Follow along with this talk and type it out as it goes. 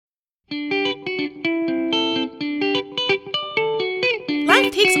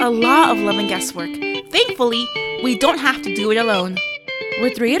takes a lot of love and guesswork. Thankfully, we don't have to do it alone. We're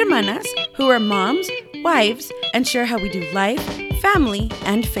three hermanas who are moms, wives, and share how we do life, family,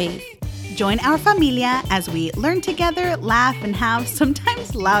 and faith. Join our familia as we learn together, laugh, and have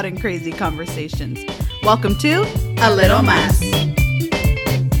sometimes loud and crazy conversations. Welcome to A Little Más.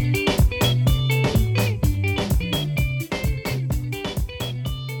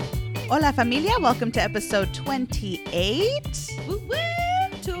 Hola familia, welcome to episode 28. Woo-woo!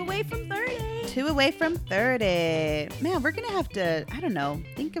 2 away from 30. 2 away from 30. Man, we're going to have to, I don't know,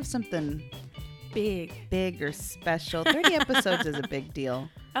 think of something big or special. 30 episodes is a big deal.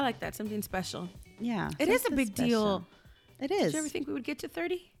 I like that, something special. Yeah. It is a big deal. It is. Did you ever think we would get to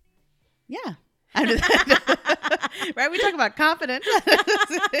 30? Yeah. Right? We talk about confidence.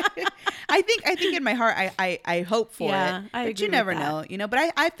 I think in my heart, I hope for it. I but agree you never with that. know, you know.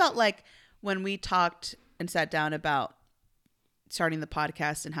 But I felt like when we talked and sat down about starting the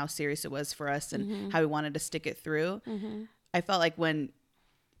podcast and how serious it was for us and how we wanted to stick it through, I felt like when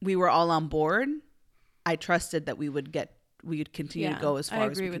we were all on board, I trusted that we would continue to go as far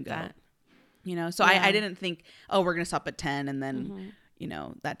as we can go. that. You know, so I didn't think, oh, we're going to stop at 10 and then, you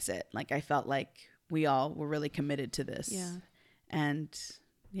know, that's it. Like, I felt like we all were really committed to this. Yeah. And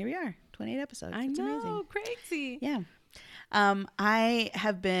here we are, 28 episodes. I It's know, amazing. crazy. Yeah. I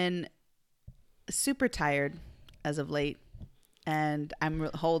have been super tired as of late, and I'm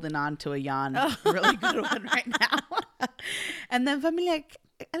holding on to a yawn, really good one right now. And then familia,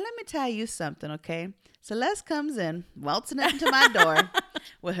 let me tell you something, okay? Celeste comes in, waltzing into my door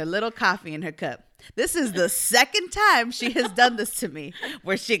with her little coffee in her cup. This is the second time she has done this to me,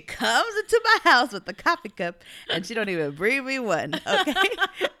 where she comes into my house with the coffee cup and she don't even bring me one, okay?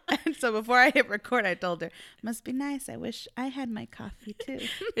 And so before I hit record, I told her, must be nice. I wish I had my coffee too.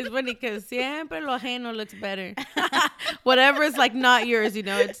 It's funny because siempre lo ajeno looks better. Whatever is like not yours, you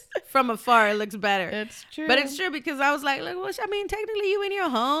know, it's from afar, it looks better. It's true. But it's true because I was like, look, well, I mean, technically you in your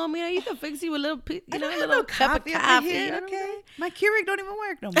home, you know, you can fix you a little, a little cup of coffee. Here, you know what I'm okay? saying? My Keurig don't even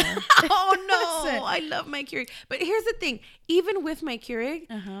work no more. Oh no, Listen. I love my Keurig. But here's the thing, even with my Keurig,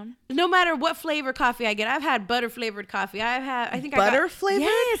 no matter what flavor coffee I get, I've had butter flavored coffee. Butter flavored?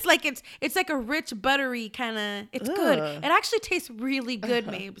 Yes, like it's like a rich buttery kind of. It's good. It actually tastes really good,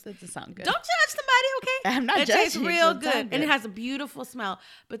 Mabes. That doesn't sound good. Don't judge somebody, okay? I'm not It tastes judging. It real doesn't good, sound and it good. has a beautiful smell.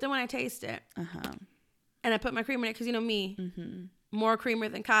 But then when I taste it, and I put my cream in it, because you know me, more creamer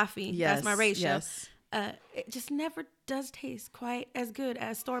than coffee. That's my ratio. Yes. It just never does taste quite as good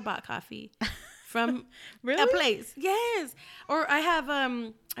as store-bought coffee from Really? a place. Yes. Or I have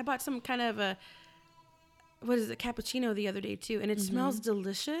I bought some kind of a cappuccino the other day too, and it smells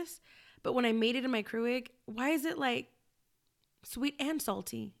delicious. But when I made it in my Keurig, why is it like sweet and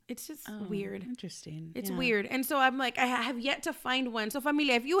salty? It's just weird. Interesting. It's Yeah. weird. And so I'm like, I have yet to find one. So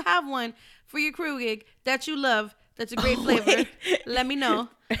familia, if you have one for your Keurig that you love, that's a great flavor, wait. let me know.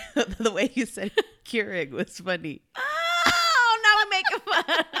 The way you said Keurig was funny. Oh, now I'm making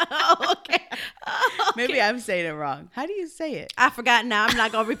fun. Oh, okay. Maybe I'm saying it wrong. How do you say it? I forgot now. I'm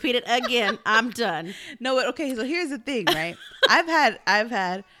not going to repeat it again. I'm done. No, okay, so here's the thing, right? I've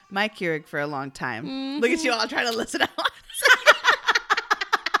had my Keurig for a long time. Look at you all trying to listen out.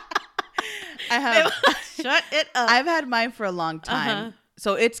 I have Shut it up. I've had mine for a long time.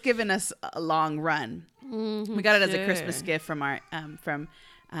 So it's given us a long run. We got it as a Christmas gift from our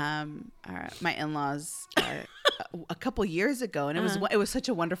my in-laws a couple years ago, and it was such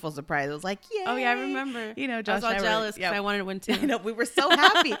a wonderful surprise. It was like, yeah. Oh, yeah, I remember. You know, I Josh was all and I jealous because I wanted one too. You know, we were so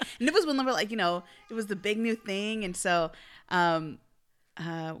happy, and it was when they were like, you know, it was the big new thing, and so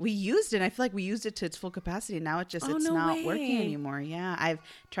we used it. And I feel like we used it to its full capacity. Now it's no not way. working anymore. Yeah, I've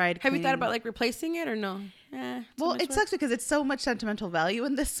tried. Have you thought cleaning- about like replacing it or no? Well, it sucks because it's so much sentimental value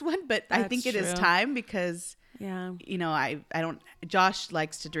in this one, but I That's think it is true. time because. Yeah. You know, I don't. Josh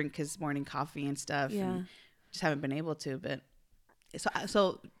likes to drink his morning coffee and stuff. Yeah. And just haven't been able to. But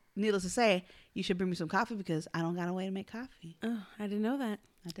so needless to say, you should bring me some coffee because I don't got a way to make coffee. Oh, I didn't know that.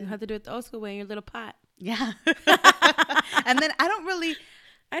 You have to do it the old school way in your little pot. Yeah. And then I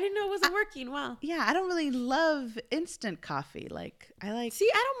didn't know it wasn't working. Wow. Yeah, I don't really love instant coffee. Like I like. See,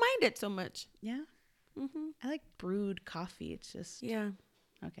 I don't mind it so much. Yeah. I like brewed coffee. It's just. Yeah.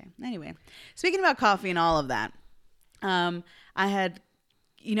 Okay. Anyway, speaking about coffee and all of that, I had,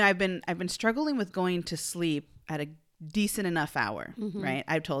 you know, I've been struggling with going to sleep at a decent enough hour, right?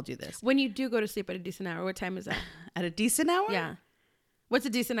 I've told you this. When you do go to sleep at a decent hour, what time is that? At a decent hour? Yeah. What's a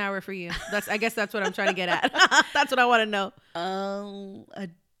decent hour for you? I guess that's what I'm trying to get at. That's what I want to know. A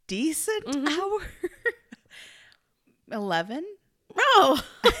decent hour? 11? Oh,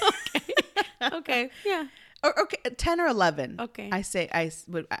 okay. Okay. Yeah. Or okay, 10 or 11. Okay.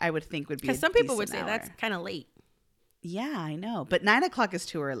 I would think would be. Because a some people would decent say hour. that's kind of late. Yeah, I know, but 9 o'clock is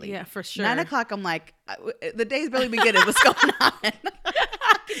too early. Yeah, for sure. 9 o'clock, I'm like, the day's barely beginning. What's going on?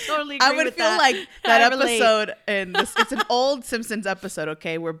 Totally agree I would with feel that. like that I relate. episode, and it's an old Simpsons episode,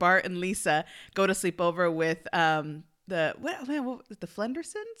 okay, where Bart and Lisa go to sleep over with the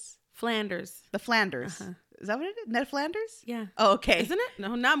Flendersons? Flanders. The Flanders. Is that what it is? Ned Flanders? Yeah. Oh, okay. Isn't it?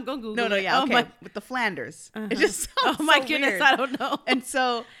 No, now I'm going to Google No, it. yeah, Oh, okay. my, With the Flanders. It just sounds oh my so goodness, weird. I don't know. And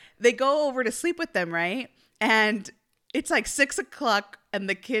so they go over to sleep with them, right? And it's like 6 o'clock and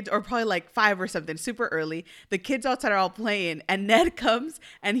the kids, or probably like 5 or something, super early. The kids outside are all playing and Ned comes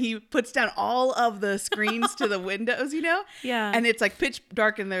and he puts down all of the screens to the windows, you know? Yeah. And it's like pitch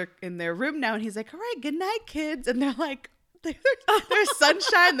dark in their room now. And he's like, all right, good night, kids. And they're like, there's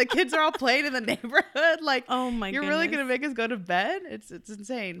sunshine. The kids are all playing in the neighborhood. Like, Oh my you're really goodness. going to make us go to bed? It's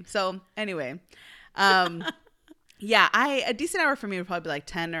insane. So anyway, yeah, a decent hour for me would probably be like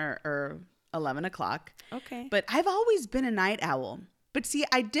 10 or 11 o'clock. Okay. But I've always been a night owl. But see,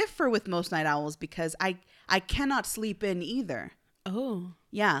 I differ with most night owls because I cannot sleep in either. Oh.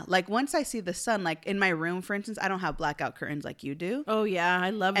 Yeah, like once I see the sun, like in my room, for instance, I don't have blackout curtains like you do. Oh, yeah. I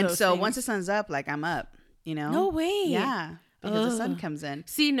love And those so things. once the sun's up, like I'm up, you know? No way. Yeah, because the sun Ugh. comes in.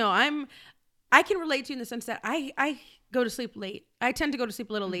 See, no, I can relate to you in the sense that I go to sleep late. I tend to go to sleep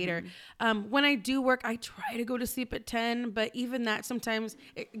a little later. When I do work, I try to go to sleep at 10, but even that sometimes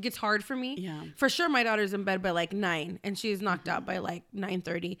it gets hard for me. Yeah. For sure, my daughter's in bed by like 9 and she's knocked out by like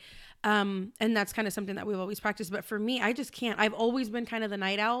 9:30. And that's kind of something that we've always practiced. But for me, I just can't. I've always been kind of the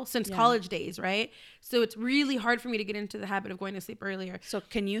night owl since college days, right? So it's really hard for me to get into the habit of going to sleep earlier. So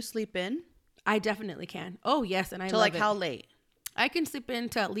can you sleep in? I definitely can. Oh, yes. And I To love like it. how late? I can sleep in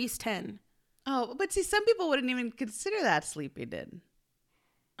to at least 10. Oh, but see, some people wouldn't even consider that sleeping in.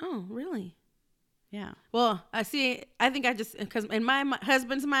 Oh, really? Yeah. Well, I see. I think I just, because in my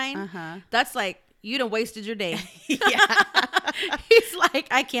husband's mind, that's like, you done wasted your day. Yeah. He's like,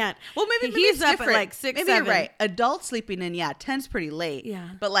 I can't. Well, maybe he's it's up different. at like 6, Maybe 7. you're right. Adult sleeping in, 10's pretty late. Yeah.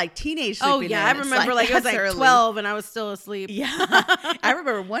 But like teenage sleeping Oh, yeah. in, I it's remember like it was that's like early. 12 and I was still asleep. Yeah. I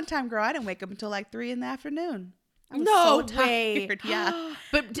remember one time, girl, I didn't wake up until like 3 in the afternoon. I was No so way. tired. Yeah.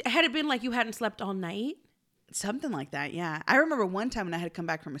 But had it been like you hadn't slept all night? Something like that. Yeah. I remember one time when I had to come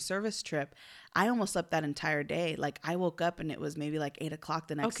back from a service trip, I almost slept that entire day. Like I woke up and it was maybe like 8 o'clock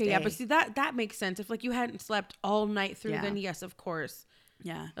the next day. Okay, yeah. But see, that makes sense. If like you hadn't slept all night through, Yeah. then yes, of course.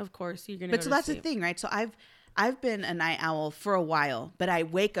 Yeah. Of course, you're going to But go so to that's sleep. the thing, right? So I've been a night owl for a while, but I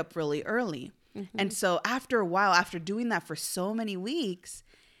wake up really early. Mm-hmm. And so after a while, after doing that for so many weeks,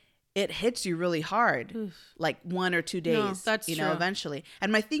 it hits you really hard, like 1 or 2 days, No, that's you know, true. eventually.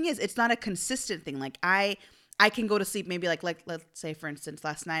 And my thing is, it's not a consistent thing. Like I can go to sleep maybe like let's say, for instance,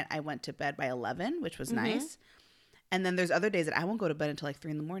 last night I went to bed by 11, which was Mm-hmm. nice. And then there's other days that I won't go to bed until like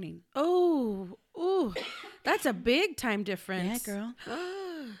 3 a.m. Oh, ooh, that's a big time difference. Yeah, girl.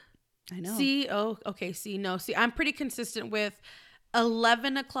 I know. See, okay. See, I'm pretty consistent with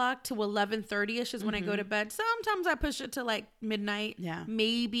 11 o'clock to 11:30ish is when I go to bed. Sometimes I push it to like midnight. Yeah.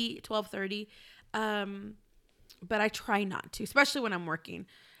 Maybe 12:30. But I try not to, especially when I'm working.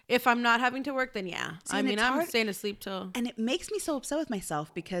 If I'm not having to work, then yeah. See, I and mean, it's I'm hard- staying asleep till. And it makes me so upset with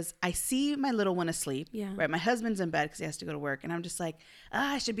myself because I see my little one asleep. Yeah. Right. My husband's in bed because he has to go to work. And I'm just like,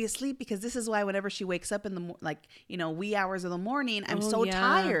 I should be asleep because this is why whenever she wakes up in the wee hours of the morning, I'm Oh, so yeah.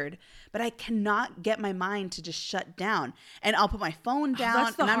 tired. But I cannot get my mind to just shut down. And I'll put my phone down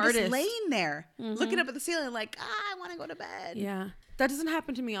that's the and I'm just hardest. laying there looking up at the ceiling like, I want to go to bed. Yeah. That doesn't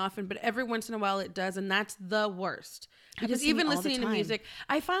happen to me often, but every once in a while it does. And that's the worst. Because happens to me even all the listening to time. music,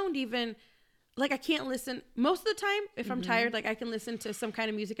 I found even like I can't listen most of the time. If Mm-hmm. I'm tired, like I can listen to some kind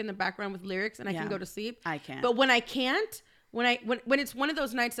of music in the background with lyrics and I Yeah. can go to sleep. I can't. But when I can't, when it's one of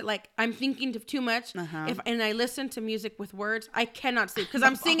those nights that like I'm thinking too much, and I listen to music with words, I cannot sleep because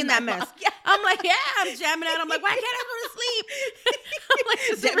I'm singing that mess. Yeah. I'm like, yeah, I'm jamming out. I'm like, why can't I go to sleep? I'm like,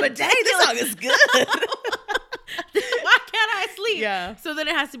 this is But dang, this song is good. why can't I sleep? Yeah. So then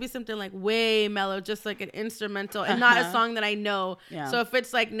it has to be something like way mellow, just like an instrumental and not a song that I know. Yeah. So if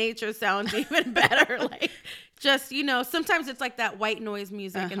it's like nature sounds, even better. Like just, sometimes it's like that white noise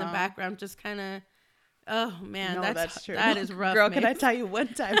music in the background, just kind of, oh man, No, that's true. that is rough. Girl, can I man. tell you one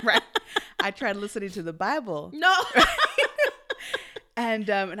time, right? I tried listening to the Bible. No. And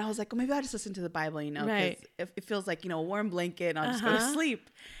I was like, well, maybe I'll just listen to the Bible, because Right. it feels like, a warm blanket and I'll just go to sleep.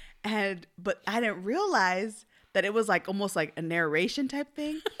 But I didn't realize that it was like almost like a narration type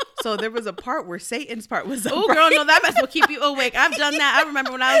thing. So there was a part where Satan's part was Oh, upright. girl, no, that mess will keep you awake. I've done that. I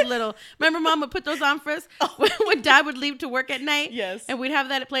remember when I was little. Remember Mom would put those on for us when Dad would leave to work at night? Yes. And we'd have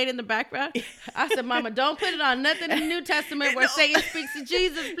that played in the background. I said, Mama, don't put it on nothing in the New Testament where Satan speaks to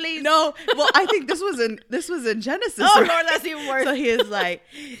Jesus, please. No, well, I think this was in Genesis. Oh, right? Lord, that's even worse. So he is like,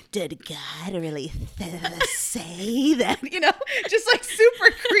 did God really say that? You know, just like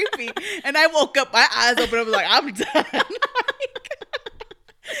super creepy. And I woke up, my eyes open, I was like, I'm done.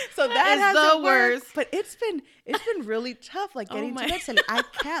 So that is has the the worst. worst. But it's been really tough, like getting my- to bed. Sally. I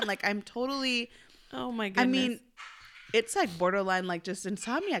can't. Like I'm totally. Oh, my goodness. I mean, it's like borderline, like just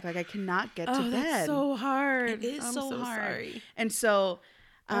insomniac. Like I cannot get to bed. That's so hard. It is I'm so hard. Sorry. And so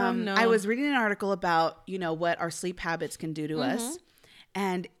no. I was reading an article about, you know, what our sleep habits can do to us.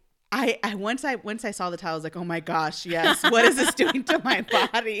 And I once I saw the title, I was like, oh my gosh, yes. What is this doing to my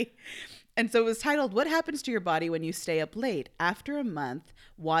body? And so it was titled, What Happens to Your Body When You Stay Up Late? After a month,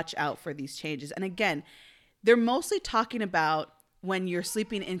 watch out for these changes. And again, they're mostly talking about when you're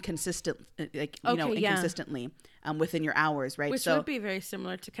sleeping inconsistently within your hours, right? Which so, would be very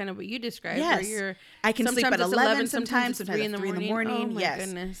similar to kind of what you described. Yes. Where you're, I can sleep at sometimes it's 11 sometimes sometimes it's 3 in the morning. Oh my yes.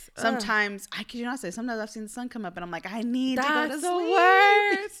 goodness. Ugh. Sometimes, I kid you not say, sometimes I've seen the sun come up and I'm like, I need to go That's to the sleep.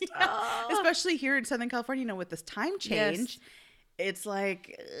 worst. Yeah. Oh. Especially here in Southern California, you know, with this time change, Yes. it's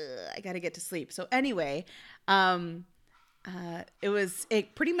like, I got to get to sleep. So anyway, it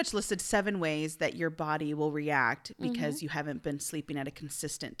pretty much listed 7 ways that your body will react because you haven't been sleeping at a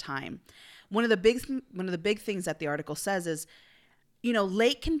consistent time. One of the big things that the article says is, you know,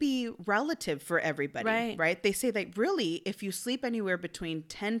 late can be relative for everybody, right? They say that really, if you sleep anywhere between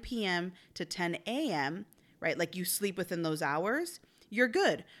 10 p.m. to 10 a.m., right? Like you sleep within those hours, you're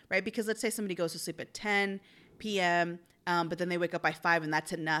good, right? Because let's say somebody goes to sleep at 10 p.m., but then they wake up by 5 and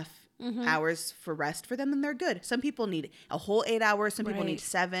that's enough hours for rest for them, then they're good. Some people need a whole 8 hours. Some people need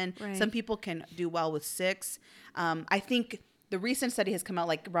 7. Right. Some people can do well with 6. I think the recent study has come out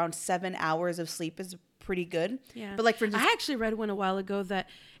like around 7 hours of sleep is pretty good. Yeah. But like for instance, I actually read one a while ago that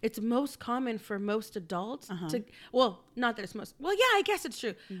it's most common for most adults to, well, not that it's most, well, yeah, I guess it's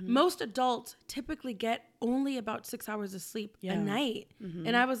true. Most adults typically get only about 6 hours of sleep a night.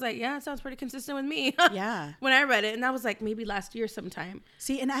 And I was like, yeah, it sounds pretty consistent with me. Yeah. When I read it. And that was like maybe last year sometime.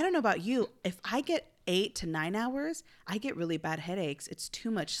 See, and I don't know about you, if I get 8 to 9 hours, I get really bad headaches. It's too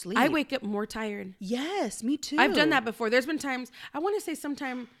much sleep. I wake up more tired. Yes, me too. I've done that before. There's been times, I want to say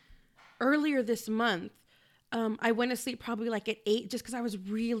sometime earlier this month, I went to sleep probably like at 8 just because I was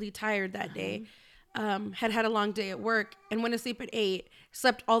really tired that day. Had a long day at work and went to sleep at 8,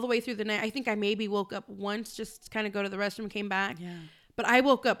 slept all the way through the night. I think I maybe woke up once, just kind of go to the restroom and came back. Yeah. But I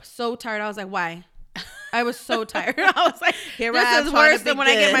woke up so tired. I was like, why? I was so tired. I was like, this is worse than when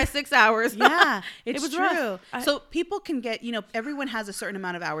I get my 6 hours. Yeah, It it's was true. rough. So people can get, you know, everyone has a certain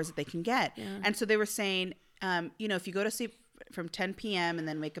amount of hours that they can get. Yeah. And so they were saying, you know, if you go to sleep from 10 p.m. and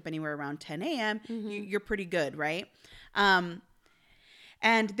then wake up anywhere around 10 a.m., you're pretty good, right? And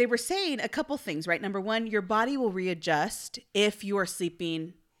they were saying a couple things, right? Number one, your body will readjust if you are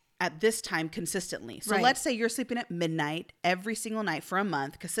sleeping at this time consistently. So let's say you're sleeping at midnight every single night for a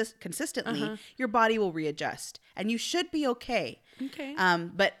month consistently, your body will readjust and you should be okay. Okay.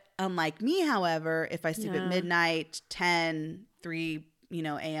 But unlike me, however, if I sleep at midnight, 10, 3,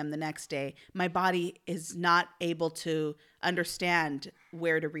 a.m. the next day, my body is not able to understand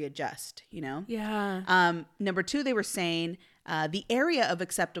where to readjust, Yeah. Number 2, they were saying the area of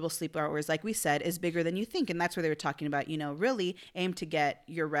acceptable sleep hours, like we said, is bigger than you think. And that's where they were talking about, really aim to get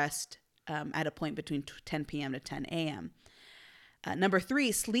your rest at a point between 10 p.m. to 10 a.m. Number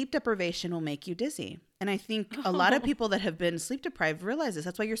 3, sleep deprivation will make you dizzy. And I think a lot of people that have been sleep deprived realize this.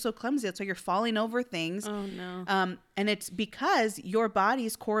 That's why you're so clumsy. That's why you're falling over things. Oh, no. And it's because your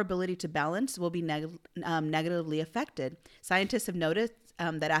body's core ability to balance will be negatively affected. Scientists have noticed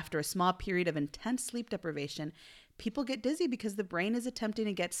that after a small period of intense sleep deprivation, people get dizzy because the brain is attempting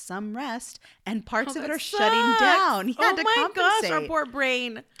to get some rest and parts of it are shutting down. Yeah, oh to my compensate. gosh, our poor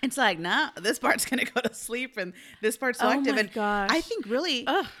brain. It's like, nah, this part's going to go to sleep and this part's so active. My and gosh. I think really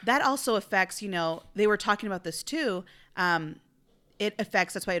that also affects, they were talking about this too. That's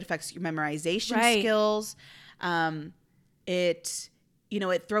why it affects your memorization skills. It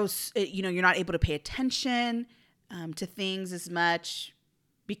throws, you're not able to pay attention to things as much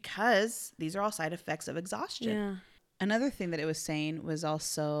because these are all side effects of exhaustion. Yeah. Another thing that it was saying was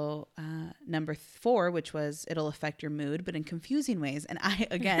also number 4, which was it'll affect your mood, but in confusing ways. And I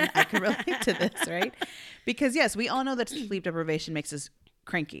can relate to this, right? Because yes, we all know that sleep deprivation makes us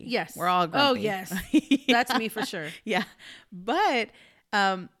cranky. Yes. We're all grumpy. Oh, yes. Yeah. That's me for sure. Yeah. But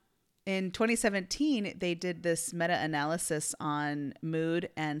In 2017, they did this meta-analysis on mood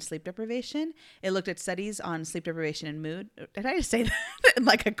and sleep deprivation. It looked at studies on sleep deprivation and mood. Did I just say that in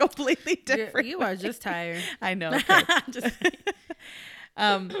like a completely different You way? are just tired. I know. Okay. Just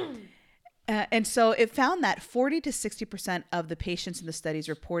And so it found that 40 to 60% of the patients in the studies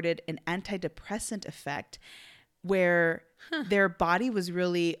reported an antidepressant effect where their body was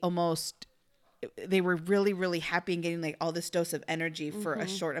really almost, they were really, really happy and getting like all this dose of energy for a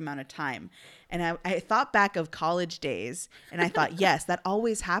short amount of time. And I thought back of college days and I thought, yes, that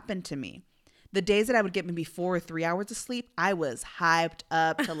always happened to me. The days that I would get maybe 4 or 3 hours of sleep, I was hyped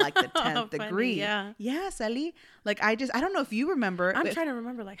up to like the 10th Funny, degree. yeah. Yes, Ellie. Like I don't know if you remember. I'm trying to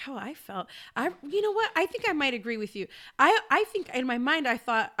remember like how I felt. You know what? I think I might agree with you. I think in my mind, I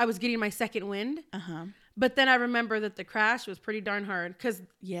thought I was getting my second wind. But then I remember that the crash was pretty darn hard because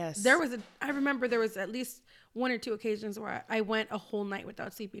Yes. I remember there was at least 1 or 2 occasions where I went a whole night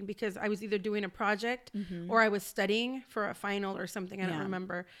without sleeping because I was either doing a project or I was studying for a final or something. I don't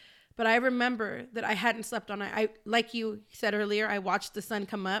remember. But I remember that I hadn't slept on it. I, like you said earlier, I watched the sun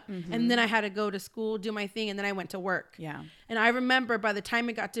come up and then I had to go to school, do my thing. And then I went to work. Yeah. And I remember by the time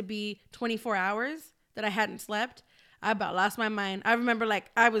it got to be 24 hours that I hadn't slept, I about lost my mind. I remember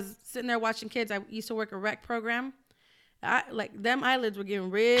like I was sitting there watching kids. I used to work a rec program. Them eyelids were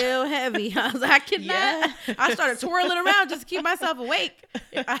getting real heavy. I was like, I cannot. Yeah. I started twirling around just to keep myself awake.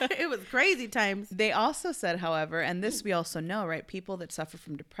 It was crazy times. They also said, however, and this we also know, right? People that suffer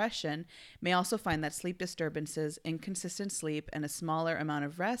from depression may also find that sleep disturbances, inconsistent sleep, and a smaller amount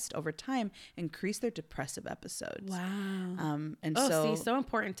of rest over time increase their depressive episodes. Wow. And so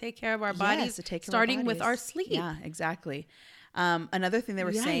important. Take care of our bodies, yes, to take care of starting our with bodies. our sleep. Yeah, exactly. Another thing they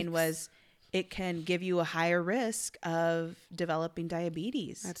were saying Yikes. was it can give you a higher risk of developing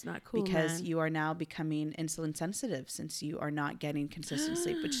diabetes. That's not cool, because man. you are now becoming insulin sensitive since you are not getting consistent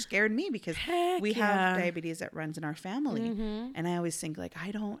sleep, which scared me because Heck we yeah. have diabetes that runs in our family, and I always think like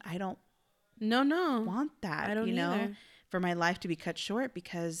I don't No. want that. I don't either. For my life to be cut short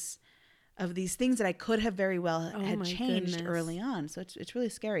because of these things that I could have very well had my changed goodness. early on. So it's really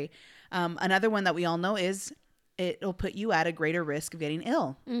scary. Another one that we all know is it'll put you at a greater risk of getting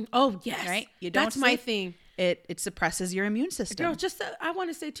ill. Oh, yes. Right? You don't That's my sleep, thing. It suppresses your immune system. Girl, I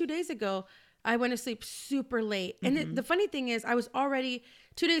want to say 2 days ago, I went to sleep super late. And the funny thing is, I was already,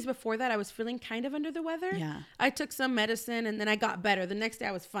 2 days before that, I was feeling kind of under the weather. Yeah. I took some medicine and then I got better. The next day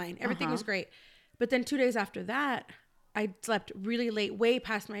I was fine. Everything was great. But then 2 days after that, I slept really late, way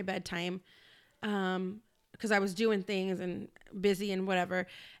past my bedtime. Because I was doing things and busy and whatever.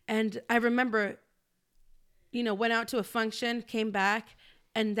 And I remember, went out to a function, came back,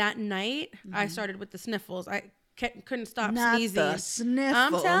 and that night I started with the sniffles. I couldn't stop Not sneezing. the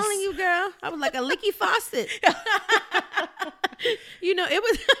sniffles. I'm telling you, girl, I was like a leaky faucet. It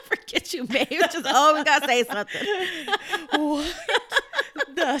was forget you, babe. Just always gotta say something. What?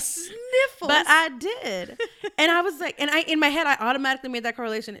 The sniffles. But I did, and I was like, in my head, I automatically made that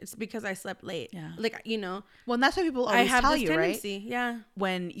correlation. It's because I slept late. Yeah. Well, and that's why people I always have tell this you, tendency. right? Yeah.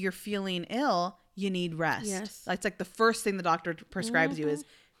 When you're feeling ill, you need rest. Yes. That's like the first thing the doctor prescribes you is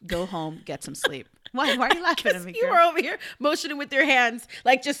go home, get some sleep. Why are you laughing at me, You girl? were over here motioning with your hands,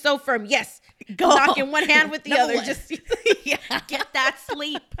 like just so firm. Yes, Go knocking home. one hand with the Number other. one. Just get that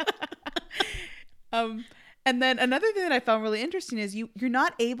sleep. And then another thing that I found really interesting is you're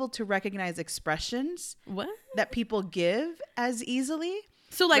not able to recognize expressions What? that people give as easily.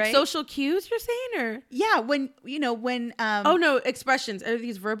 So like Right? social cues, you're saying, or Yeah, when oh no, expressions. Are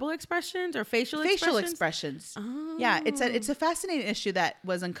these verbal expressions or facial expressions. Oh. Yeah, it's a fascinating issue that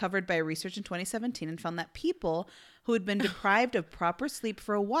was uncovered by research in 2017 and found that people who had been deprived of proper sleep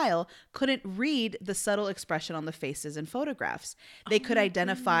for a while couldn't read the subtle expression on the faces in photographs. They could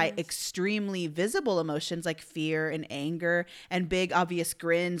identify extremely visible emotions like fear and anger, and big obvious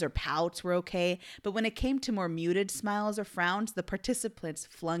grins or pouts were okay. But when it came to more muted smiles or frowns, the participants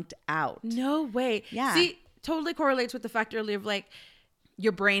flunked out. No way. Yeah. See, totally correlates with the fact earlier of like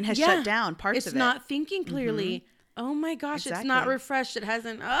Your brain has shut down parts it's of it. not thinking clearly. Oh my gosh, it's not Exactly. refreshed. It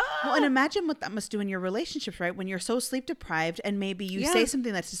hasn't. Well, and imagine what that must do in your relationships, right? When you're so sleep deprived and maybe you say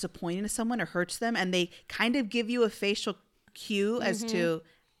something that's disappointing to someone or hurts them and they kind of give you a facial cue as to,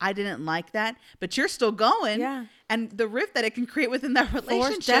 I didn't like that, but you're still going. Yeah. And the rift that it can create within that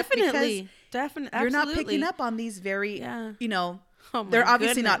relationship. Definitely. Because you're not picking up on these very, Yeah. Oh my they're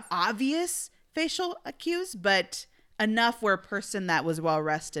obviously not goodness. obvious facial cues, but enough where a person that was well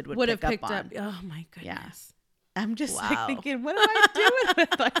rested would have pick picked up on. up. Oh my goodness. I'm just Wow. like thinking, what am I doing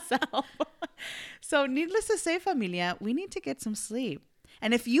with myself? So needless to say, familia, we need to get some sleep.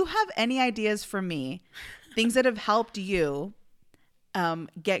 And if you have any ideas for me, things that have helped you,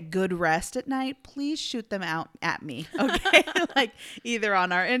 get good rest at night, please shoot them out at me. Okay. Like either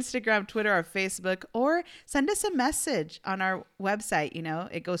on our Instagram, Twitter, or Facebook, or send us a message on our website. You know,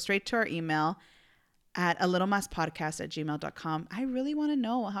 it goes straight to our email at alittlemasspodcast@gmail.com. I really want to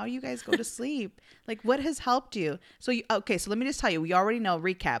know how you guys go to sleep. Like what has helped you? So so let me just tell you, we already know,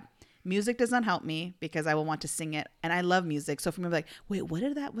 recap. Music does not help me because I will want to sing it. And I love music. So for me, like, wait, what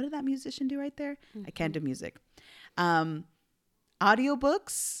did that musician do right there? Mm-hmm. I can't do music.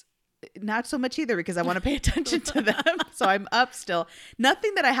 Audiobooks, not so much either because I want to pay attention to them. So I'm up still.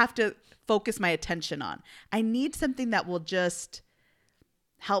 Nothing that I have to focus my attention on. I need something that will just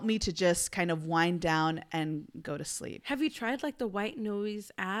help me to just kind of wind down and go to sleep. Have you tried like the white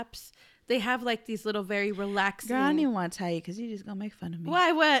noise apps? They have like these little very relaxing. Girl, I don't even want to tell you because you're just going to make fun of me.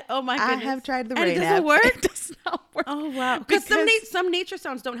 Why? What? Oh my goodness. I have tried the rain rain app. It doesn't work? It does not work. Oh, wow. Because some nature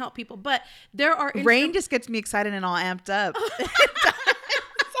sounds don't help people, but there are... Rain just gets me excited and all amped up.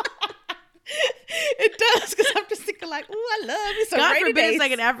 It does because I'm just thinking like, oh, I love you. So God forbid it's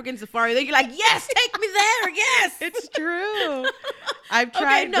like an African safari. Then you're like, yes, take me there. Yes. It's true. I've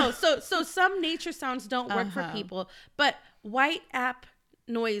tried. Okay, no. So some nature sounds don't work for people, but white app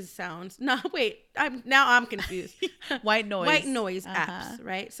noise sounds. No, wait. I'm confused. White noise apps,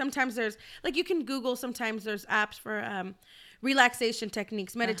 right? Sometimes there's like you can Google. Sometimes there's apps for relaxation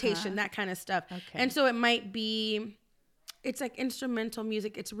techniques, meditation, that kind of stuff. Okay. And so it might be. It's like instrumental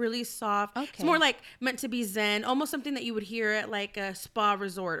music. It's really soft. Okay. It's more like meant to be zen, almost something that you would hear at like a spa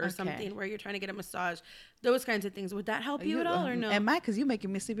resort or something where you're trying to get a massage. Those kinds of things. Would that help you at all or no? Am I? Because you're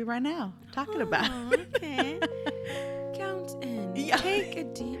making me sleepy right now. Talking about. Okay. Count in. Yeah. Take a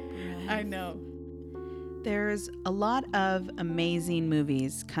deep breath. I know. There's a lot of amazing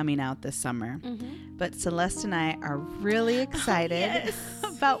movies coming out this summer, but Celeste and I are really excited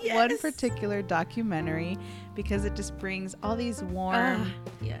about one particular documentary because it just brings all these warm,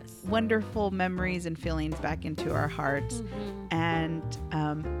 wonderful memories and feelings back into our hearts. And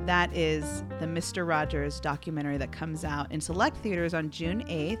that is the Mr. Rogers documentary that comes out in select theaters on June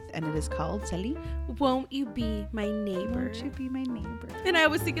 8th, and it is called, Sally, Won't You Be My Neighbor? Won't You Be My Neighbor? And I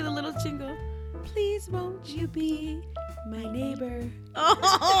was thinking the little jingle. Please won't you be my neighbor? Oh,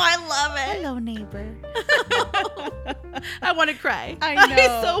 I love it. Hello, neighbor. I want to cry. I know.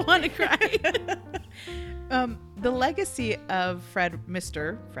 I so want to cry. The legacy of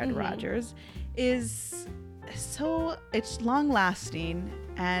Mr. Fred Rogers is it's long lasting.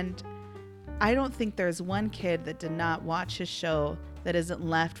 And I don't think there's one kid that did not watch his show that isn't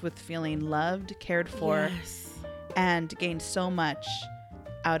left with feeling loved, cared for, and gained so much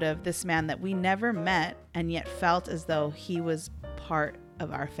out of this man that we never met and yet felt as though he was part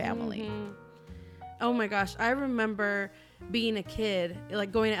of our family. Oh my gosh. I remember being a kid,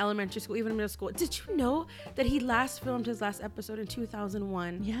 like going to elementary school, even middle school. Did you know that he last filmed his last episode in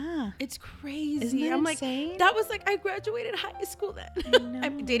 2001? Yeah. It's crazy. Isn't that I'm insane? like, that was like, I graduated high school then.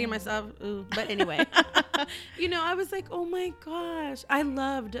 I'm dating myself. Ooh. But anyway, I was like, oh my gosh. I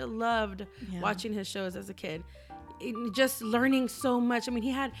loved watching his shows as a kid. Just learning so much. I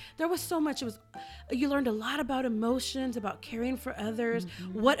mean, there was so much. You learned a lot about emotions, about caring for others,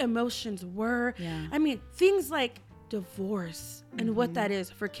 what emotions were. Yeah. I mean, things like divorce and what that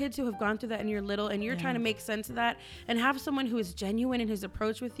is for kids who have gone through that and you're little and you're trying to make sense of that and have someone who is genuine in his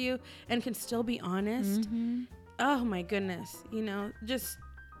approach with you and can still be honest. Oh my goodness.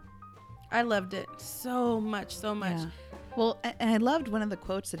 I loved it so much. Yeah. Well, and I loved one of the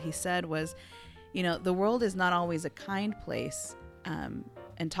quotes that he said was, the world is not always a kind place.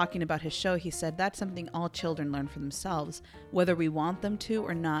 And talking about his show, he said that's something all children learn for themselves, whether we want them to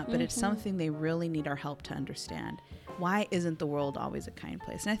or not, but it's something they really need our help to understand. Why isn't the world always a kind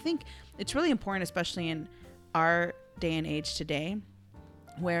place? And I think it's really important, especially in our day and age today,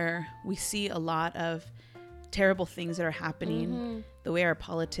 where we see a lot of terrible things that are happening, the way our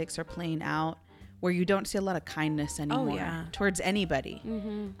politics are playing out, where you don't see a lot of kindness anymore towards anybody.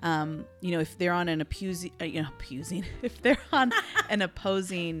 If they're on an if they're on an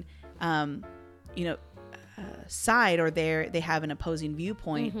opposing, side, or they have an opposing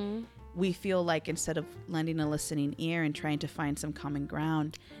viewpoint, we feel like instead of lending a listening ear and trying to find some common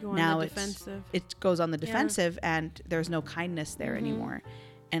ground, now it goes on the defensive, and there's no kindness there anymore.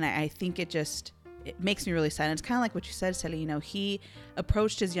 And I think it makes me really sad. It's kind of like what you said, Sally. He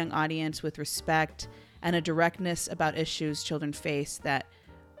approached his young audience with respect and a directness about issues children face that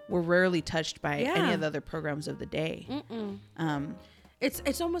were rarely touched by any of the other programs of the day.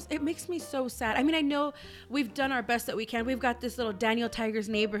 It's almost, it makes me so sad. I mean, I know we've done our best that we can. We've got this little Daniel Tiger's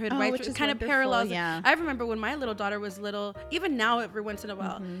Neighborhood, right? Which is kind of wonderful, parallels. yeah. I remember when my little daughter was little, even now every once in a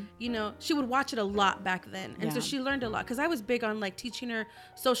while, you know, she would watch it a lot back then. And so she learned a lot because I was big on like teaching her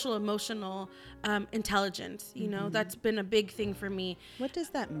social emotional intelligence. You know, that's been a big thing for me. What does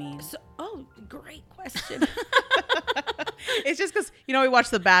that mean? So, oh, great question. It's just because, you know, we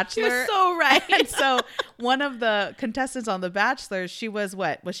watched The Bachelor. You're so right. And so one of the contestants on The Bachelor, she was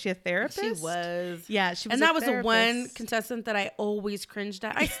what? Was she a therapist? She was. Yeah, she was. And that was the therapist. one contestant that I always cringed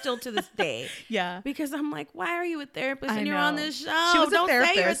at. I still to this day. Yeah. Because I'm like, why are you a therapist and you're know. on this show? She was a Don't say you're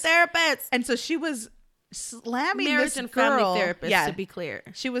a therapist. therapist. And so she was slamming Marriage this and girl. family therapist, Yeah. to be clear.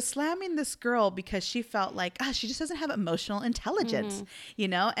 She was slamming this girl because she felt like, she just doesn't have emotional intelligence, you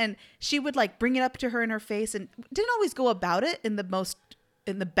know? And she would like bring it up to her in her face and didn't always go about it in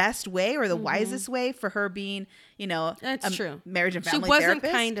the best way or the wisest way for her being, you know, That's true. Marriage and She family wasn't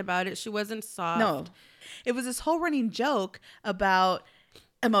therapist. kind about it. She wasn't soft. No, it was this whole running joke about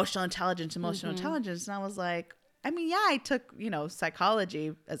emotional intelligence. And I was like, I mean, yeah, I took, you know,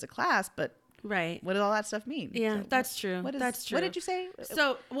 psychology as a class, but Right. what does all that stuff mean? Yeah, So that's true. That's true. What did you say?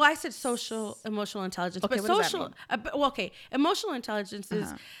 So, well, I said social emotional intelligence, Okay, but what does that social, emotional intelligence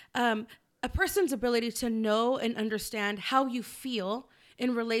is a person's ability to know and understand how you feel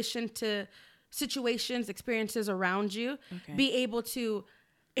in relation to situations, experiences around you, be able to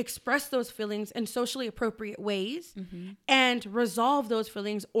express those feelings in socially appropriate ways and resolve those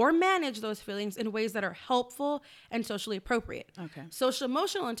feelings or manage those feelings in ways that are helpful and socially appropriate. Okay. Social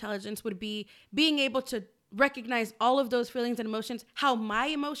emotional intelligence would be being able to recognize all of those feelings and emotions, how my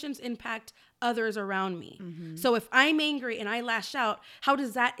emotions impact others around me. So if I'm angry and I lash out, how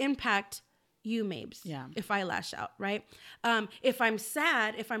does that impact you, Mabes? Yeah. If I lash out, right? If I'm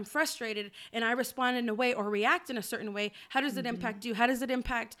sad, if I'm frustrated and I respond in a way or react in a certain way, how does it impact you? How does it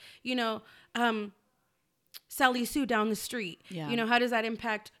impact, you know, Sally Sue down the street? Yeah. You know, how does that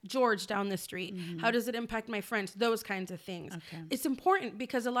impact George down the street? How does it impact my friends? Those kinds of things. Okay. It's important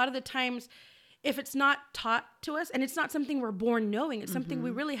because a lot of the times, if it's not taught to us, and it's not something we're born knowing, it's something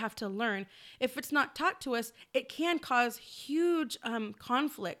we really have to learn. If it's not taught to us, it can cause huge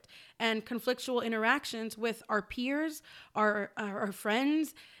conflict and conflictual interactions with our peers, our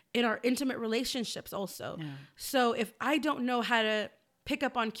friends, in our intimate relationships also. Yeah. So if I don't know how to pick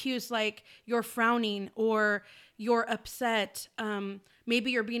up on cues like you're frowning or you're upset,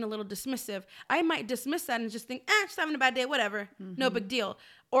 maybe you're being a little dismissive, I might dismiss that and just think, just having a bad day, whatever, no big deal.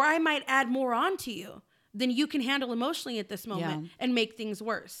 Or I might add more on to you than you can handle emotionally at this moment and make things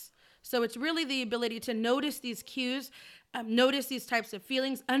worse. So it's really the ability to notice these cues, notice these types of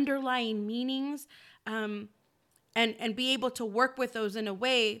feelings, underlying meanings, and be able to work with those in a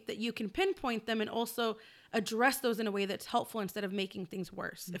way that you can pinpoint them and also address those in a way that's helpful instead of making things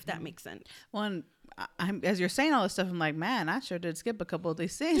worse, if that makes sense. Well, as you're saying all this stuff, I'm like, man, I sure did skip a couple of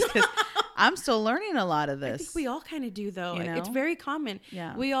these things because I'm still learning a lot of this. I think we all kind of do, though. You know? It's very common.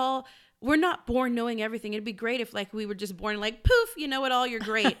 Yeah. We're not born knowing everything. It'd be great if like we were just born like, poof, you know it all, you're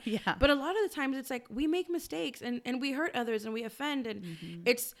great. Yeah. But a lot of the times it's like we make mistakes and we hurt others and we offend. And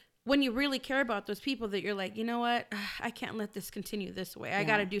it's when you really care about those people that you're like, you know what? I can't let this continue this way. I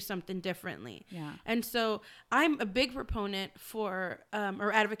got to do something differently. Yeah. And so I'm a big proponent for,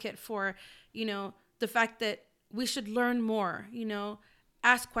 or advocate for, you know, the fact that we should learn more, you know,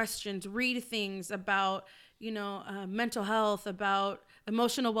 ask questions, read things about, you know, mental health, about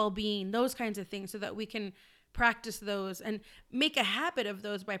emotional well-being, those kinds of things so that we can practice those and make a habit of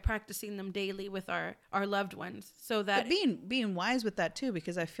those by practicing them daily with our loved ones so that being wise with that too,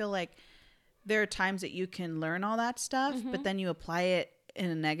 because I feel like there are times that you can learn all that stuff, but then you apply it in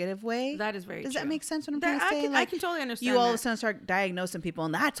a negative way. That is very Does true. that make sense what I'm trying to say? I can totally understand you all that. of a sudden start diagnosing people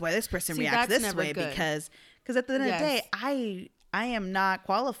and that's why this person reacts that's this never way good. because at the end of the day, I am not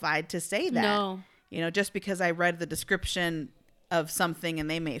qualified to say that. No. You know, just because I read the description of something and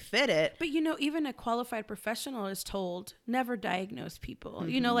they may fit it. But, you know, even a qualified professional is told never diagnose people.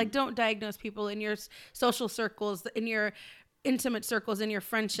 You know, like don't diagnose people in your social circles, in your intimate circles, in your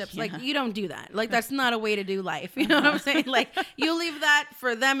friendships. Like you don't do that. Like that's not a way to do life. You know what I'm saying? Like you leave that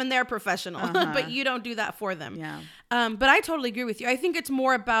for them and their professional, but you don't do that for them. Yeah. But I totally agree with you. I think it's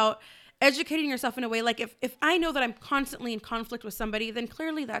more about educating yourself in a way like if I know that I'm constantly in conflict with somebody, then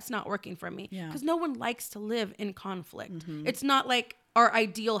clearly that's not working for me because no one likes to live in conflict. It's not like our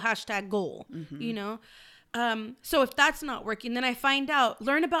ideal #goal, you know? So if that's not working, then I find out,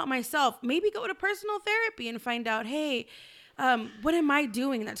 learn about myself, maybe go to personal therapy and find out, hey, what am I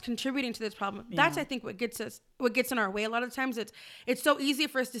doing that's contributing to this problem? That's, I think, what gets in our way. A lot of times it's so easy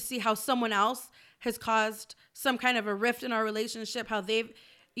for us to see how someone else has caused some kind of a rift in our relationship, how they've,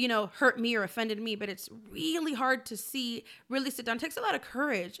 hurt me or offended me, but it's really hard to really sit down. It takes a lot of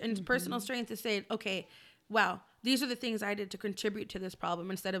courage and personal strength to say, okay, wow, these are the things I did to contribute to this problem,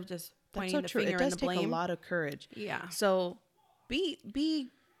 instead of just pointing the finger and the blame. It does take a lot of courage. Yeah. So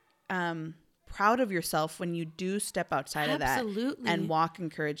be proud of yourself when you do step outside of that and walk in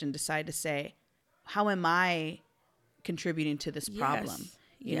courage and decide to say, how am I contributing to this problem?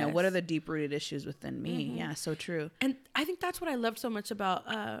 You know, what are the deep rooted issues within me? Yeah, so true. And I think that's what I loved so much about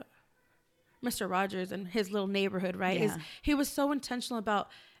Mr. Rogers and his little neighborhood, right? Is he was so intentional about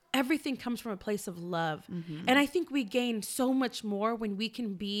everything comes from a place of love. And I think we gain so much more when we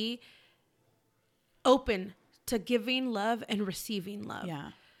can be open to giving love and receiving love.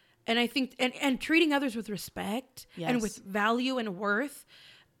 Yeah. And I think, and treating others with respect and with value and worth.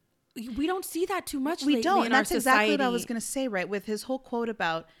 We don't see that too much lately in and our that's society. Exactly what I was going to say, right? With his whole quote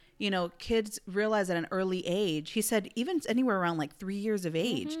about, kids realize at an early age, he said even anywhere around like 3 years of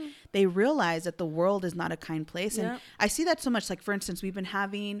age, they realize that the world is not a kind place. And I see that so much. Like, for instance, we've been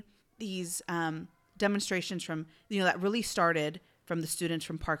having these demonstrations from, that really started from the students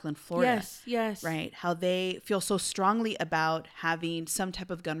from Parkland, Florida. Yes. Right. How they feel so strongly about having some type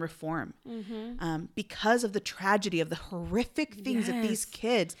of gun reform because of the tragedy of the horrific things that these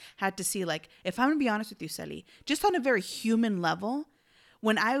kids had to see. Like, if I'm going to be honest with you, Sally, just on a very human level,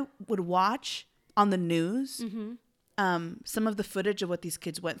 when I would watch on the news some of the footage of what these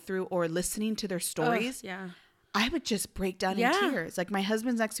kids went through or listening to their stories, I would just break down in tears. Like, my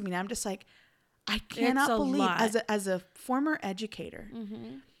husband's next to me and I'm just like, I cannot believe as a former educator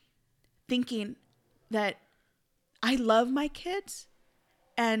thinking that I love my kids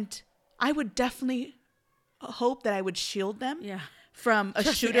and I would definitely hope that I would shield them from a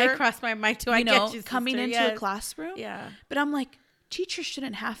shooter. I crossed my mind too. I get you, coming into a classroom. Yeah. But I'm like, teachers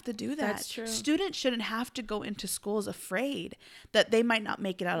shouldn't have to do that. That's true. Students shouldn't have to go into schools afraid that they might not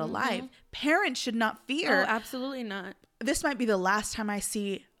make it out alive. Parents should not fear. Oh, absolutely not. This might be the last time I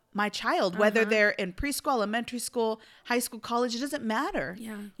see my child, whether they're in preschool, elementary school, high school, college, it doesn't matter.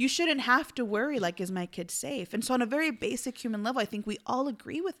 Yeah. You shouldn't have to worry, like, is my kid safe? And so on a very basic human level, I think we all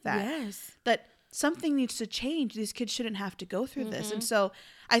agree with that. Yes. That something needs to change. These kids shouldn't have to go through this. And so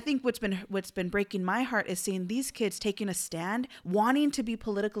I think what's been breaking my heart is seeing these kids taking a stand, wanting to be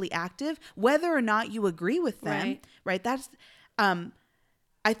politically active, whether or not you agree with them. Right? That's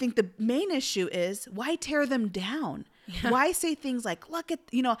I think the main issue is, why tear them down? Why say things like, look at,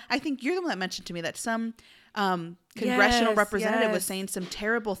 I think you're the one that mentioned to me that some congressional representative was saying some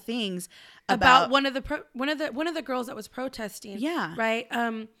terrible things about one of the girls that was protesting. Yeah. Right.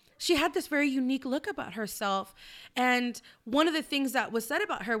 She had this very unique look about herself. And one of the things that was said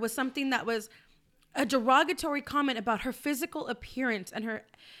about her was something that was a derogatory comment about her physical appearance and her,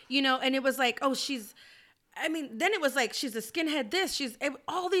 and it was like, oh, then it was like, she's a skinhead,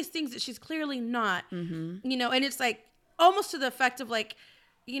 all these things that she's clearly not, and it's like almost to the effect of like,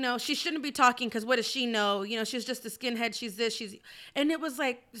 she shouldn't be talking because what does she know? She's just a skinhead. She's this, and it was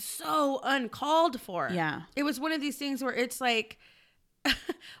like so uncalled for. Yeah. It was one of these things where it's like,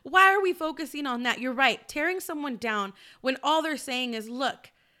 why are we focusing on that? You're right. Tearing someone down when all they're saying is, look,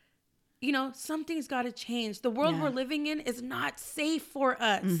 something's got to change. The world we're living in is not safe for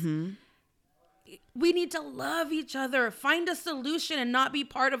us. We need to love each other, find a solution, and not be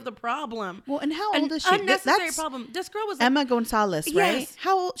part of the problem. Well, and how old is she? Unnecessary problem. This girl was Emma Gonzalez, right? Yes.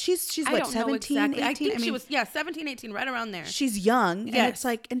 How old? She's what, 17, exactly. 18? I think she was 17, 18, right around there. She's young, and it's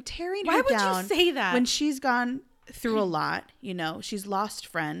like, and tearing her down. Why would you say that? When she's gone through a lot, she's lost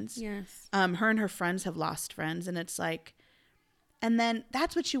friends. Yes. Her and her friends have lost friends, and it's like, and then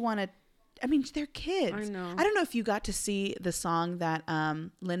that's what you want to. I mean, they're kids. I know. I don't know if you got to see the song that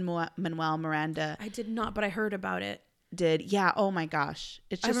Lin-Manuel Miranda. I did not, but I heard about it. Did. Yeah. Oh my gosh.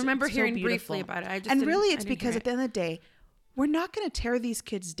 I remember hearing briefly about it. And really, it's because at the end of the day, we're not going to tear these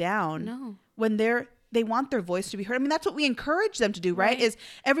kids down. No. When they want their voice to be heard. I mean, that's what we encourage them to do, right? Is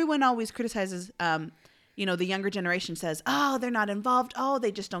everyone always criticizes, the younger generation says, oh, they're not involved. Oh,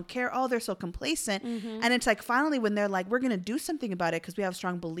 they just don't care. Oh, they're so complacent. And it's like, finally, when they're like, we're going to do something about it because we have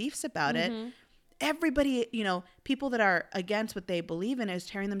strong beliefs about it. Everybody, people that are against what they believe in is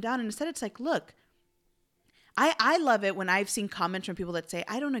tearing them down. And instead it's like, look, I love it when I've seen comments from people that say,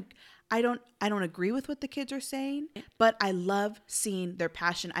 I don't agree with what the kids are saying, but I love seeing their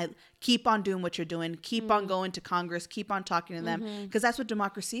passion. I keep on doing what you're doing. Keep on going to Congress. Keep on talking to them, because that's what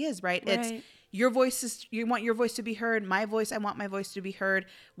democracy is, right? It's you want your voice to be heard. I want my voice to be heard.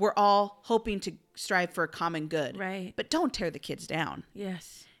 We're all hoping to strive for a common good. Right. But don't tear the kids down.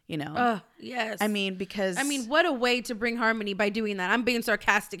 Yes. You know? Yes. I mean, because... I mean, what a way to bring harmony by doing that. I'm being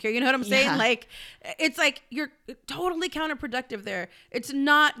sarcastic here. You know what I'm saying? Yeah. Like, it's like you're totally counterproductive there. It's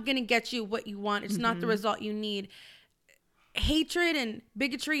not going to get you what you want. It's not the result you need. Hatred and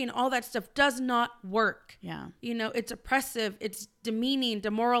bigotry and all that stuff does not work. Yeah. You know, it's oppressive. It's demeaning,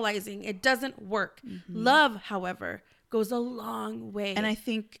 demoralizing. It doesn't work. Love, however, goes a long way. And I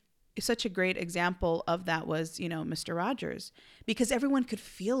think such a great example of that was, you know, Mr. Rogers, because everyone could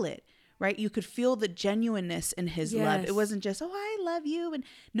feel it, right? You could feel the genuineness in his love. It wasn't just, oh, I love you. And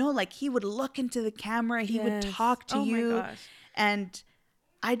no, like he would look into the camera. He would talk to you. My gosh. And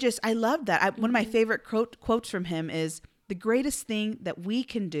I love that. One of my favorite quotes from him is, the greatest thing that we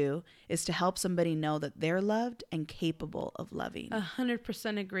can do is to help somebody know that they're loved and capable of loving.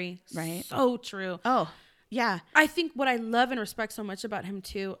 100% agree. Right? So true. Oh, yeah. I think what I love and respect so much about him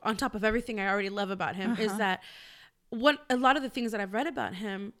too, on top of everything I already love about him, is that a lot of the things that I've read about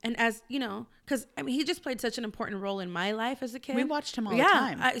him, and as you know, because I mean, he just played such an important role in my life as a kid. We watched him all the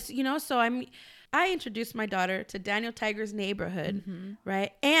time. I introduced my daughter to Daniel Tiger's Neighborhood,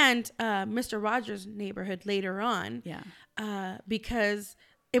 right, and Mr. Rogers' Neighborhood later on, because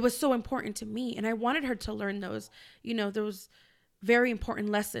it was so important to me, and I wanted her to learn those very important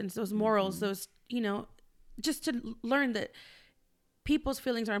lessons, those morals, those, you know, just to learn that people's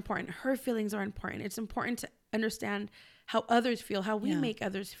feelings are important. Her feelings are important. It's important to understand how others feel, how we make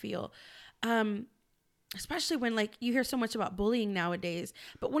others feel. Especially when, like, you hear so much about bullying nowadays.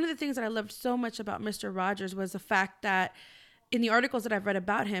 But one of the things that I loved so much about Mr. Rogers was the fact that in the articles that I've read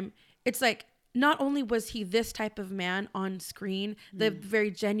about him, it's like, not only was he this type of man on screen, the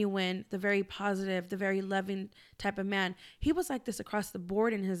very genuine, the very positive, the very loving type of man, he was like this across the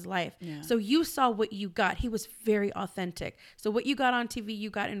board in his life. Yeah. So you saw what you got. He was very authentic. So what you got on TV, you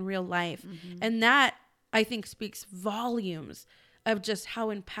got in real life. And that, I think, speaks volumes of just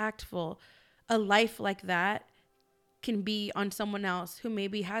how impactful a life like that can be on someone else who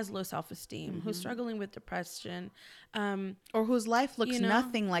maybe has low self-esteem, who's struggling with depression, or whose life looks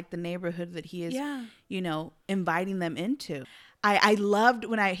nothing like the neighborhood that he is, you know, inviting them into. I loved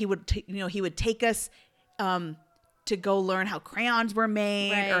when he would take us to go learn how crayons were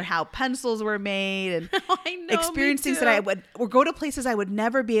made or how pencils were made, and experience things that or go to places I would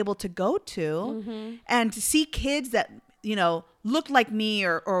never be able to go to, and to see kids that, you know, looked like me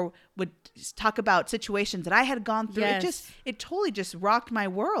or would talk about situations that I had gone through. It totally just rocked my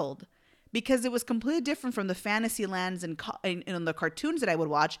world, because it was completely different from the fantasy lands and the cartoons that I would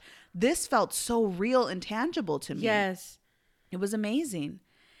watch. This felt so real and tangible to me. Yes. It was amazing.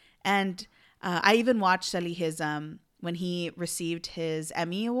 And I even watched Sally his when he received his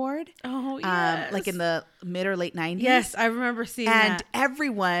Emmy Award. Oh, yes. Like in the mid or late 90s. Yes, I remember seeing that. And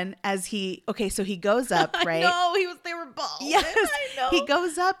everyone, so he goes up, right? No, they were bald. Yes. I know. He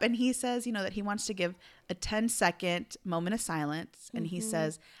goes up and he says, you know, that he wants to give a 10-second moment of silence. And he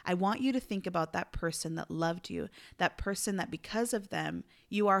says, I want you to think about that person that loved you, that person that because of them,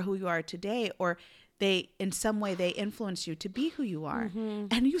 you are who you are today, or in some way they influence you to be who you are.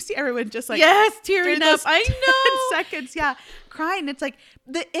 And you see everyone just like, tearing up. I know. 10 seconds. Yeah. Crying. It's like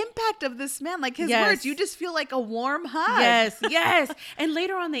the impact of this man, like his words, you just feel like a warm hug. Yes. And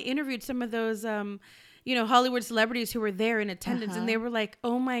later on, they interviewed some of those, Hollywood celebrities who were there in attendance, and they were like,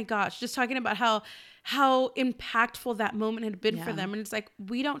 oh my gosh, just talking about how impactful that moment had been for them. And it's like,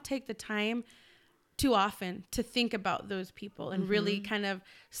 we don't take the time too often to think about those people and really kind of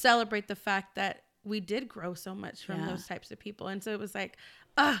celebrate the fact that we did grow so much from those types of people. And so it was like,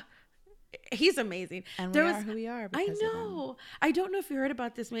 he's amazing. And we are who we are. I know. I don't know if you heard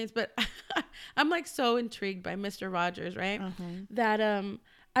about this, Maze, but I'm like so intrigued by Mr. Rogers, right? That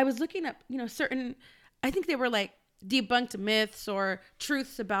I was looking up, certain, I think they were like debunked myths or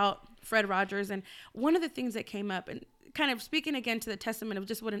truths about Fred Rogers. And one of the things that came up, and kind of speaking again to the testament of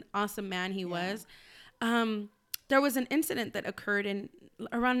just what an awesome man he was, there was an incident that occurred in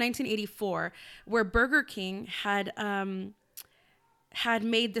around 1984 where Burger King had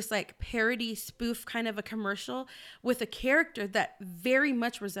made this like parody spoof kind of a commercial with a character that very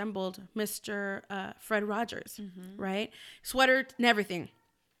much resembled Mr. Fred Rogers, right? Sweater and everything.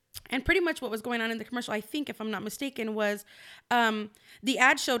 And pretty much what was going on in the commercial, I think, if I'm not mistaken, was the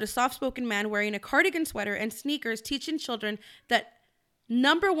ad showed a soft-spoken man wearing a cardigan sweater and sneakers teaching children that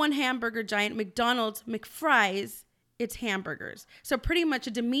 #1 hamburger giant McDonald's McFries its hamburgers. So pretty much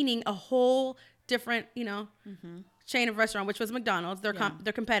demeaning a whole different, chain of restaurant, which was McDonald's, their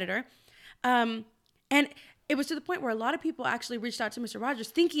competitor. And it was to the point where a lot of people actually reached out to Mr. Rogers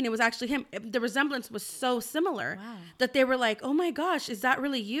thinking it was actually him. The resemblance was so similar that they were like, oh my gosh, is that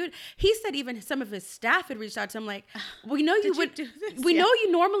really you? He said even some of his staff had reached out to him like, we know you would do this. We know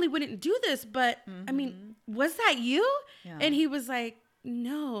you normally wouldn't do this, but I mean, was that you? Yeah. And he was like,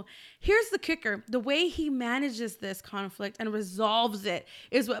 no. Here's the kicker. The way he manages this conflict and resolves it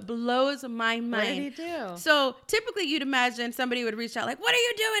is what blows my mind. What did he do? So typically you'd imagine somebody would reach out like, what are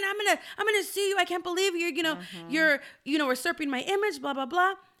you doing? I'm gonna sue you. I can't believe you're usurping my image, blah, blah,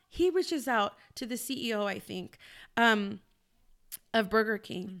 blah. He reaches out to the CEO, I think, of Burger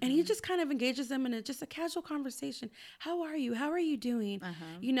King. And he just kind of engages them in just a casual conversation. How are you? How are you doing?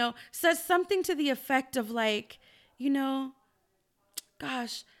 Says something to the effect of like,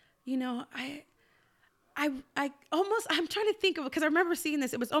 gosh, I'm trying to think of it because I remember seeing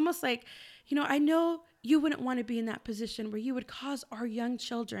this. It was almost like, I know you wouldn't want to be in that position where you would cause our young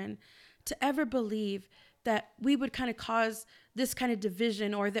children to ever believe that we would kind of cause this kind of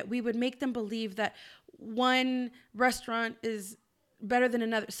division, or that we would make them believe that one restaurant is better than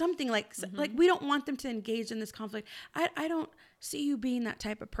another, something like we don't want them to engage in this conflict. I don't see you being that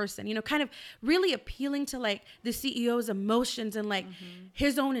type of person, kind of really appealing to like the CEO's emotions and like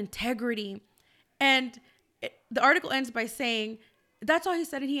his own integrity. And the article ends by saying, that's all he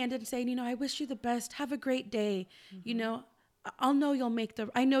said. And he ended saying, I wish you the best. Have a great day. I know you'll make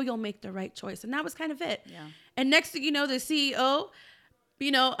the right choice. And that was kind of it. Yeah. And next thing you know, the CEO,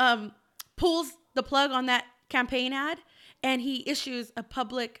 pulls the plug on that campaign ad, and he issues a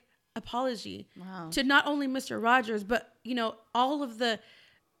public apology to not only Mr. Rogers, but, all of the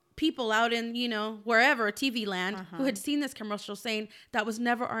people out in, wherever, TV land, who had seen this commercial, saying that was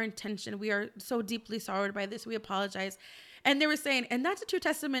never our intention. We are so deeply sorrowed by this. We apologize. And they were saying, and that's a true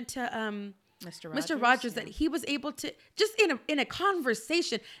testament to Mr. Rogers, that he was able to, just in a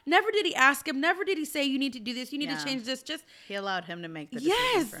conversation, never did he ask him, never did he say, you need to do this, you need to change this. Just he allowed him to make the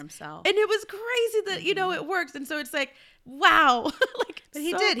decision for himself. And it was crazy that, it works. And so it's like, wow. But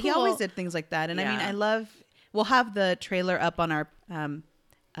he did. Cool. He always did things like that. And I mean, we'll have the trailer up on our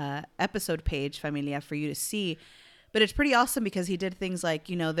episode page, Familia, for you to see. But it's pretty awesome because he did things like,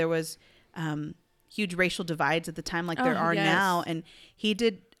 there was huge racial divides at the time like there are now. And he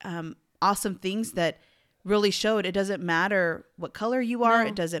did awesome things that really showed it doesn't matter what color you are.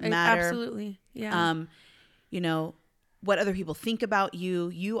 It doesn't matter. Absolutely. Yeah. What other people think about you.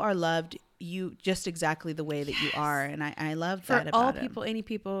 You are loved. You just exactly the way that you are. And I love that about all people, any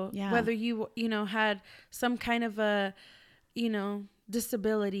people, whether you, had some kind of a,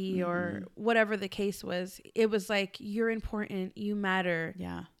 disability or whatever the case was, it was like, you're important, you matter.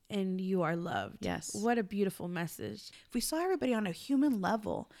 Yeah. And you are loved. Yes. What a beautiful message. If we saw everybody on a human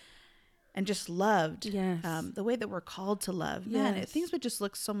level and just loved the way that we're called to love, man, things would just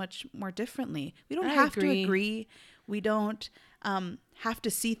look so much more differently. We don't have to agree. We don't have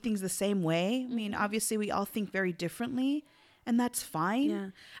to see things the same way. I mean, obviously we all think very differently, and that's fine. Yeah.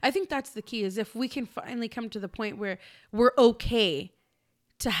 I think that's the key, is if we can finally come to the point where we're okay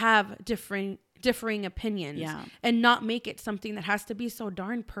to have differing opinions and not make it something that has to be so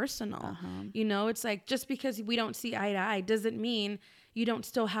darn personal. It's like, just because we don't see eye to eye doesn't mean you don't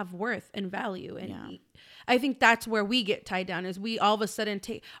still have worth and value. And I think that's where we get tied down, is we all of a sudden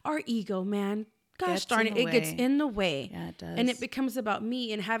take our ego, man. Gosh darn it, it gets in the way. Yeah, it does. And it becomes about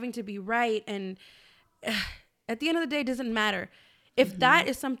me and having to be right. And at the end of the day, it doesn't matter. If that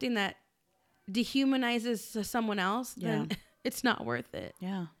is something that dehumanizes someone else, then it's not worth it.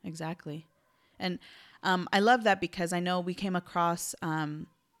 Yeah, exactly. And I love that, because I know we came across an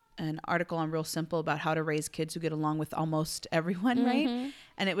article on Real Simple about how to raise kids who get along with almost everyone, right?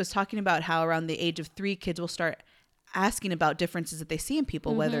 And it was talking about how around the age of 3, kids will start asking about differences that they see in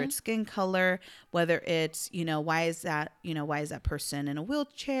people, whether it's skin color, whether it's, why is that person in a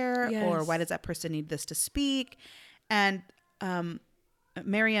wheelchair, or why does that person need this to speak? And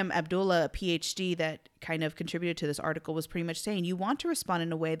Miriam Abdullah, a PhD that kind of contributed to this article, was pretty much saying you want to respond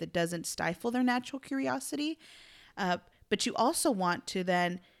in a way that doesn't stifle their natural curiosity, but you also want to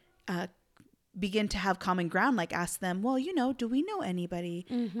then begin to have common ground, like ask them, well, do we know anybody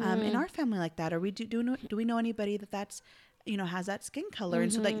in our family like that? Or do we know anybody that's has that skin color?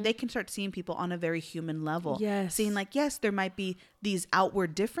 And so that they can start seeing people on a very human level. Seeing like, yes, there might be these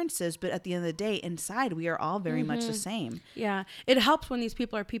outward differences, but at the end of the day, inside, we are all very much the same. Yeah. It helps when these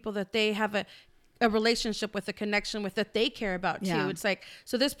people are people that they have a relationship with, a connection with, that they care about too. It's like,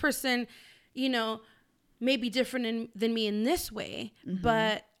 so this person, may be different than me in this way,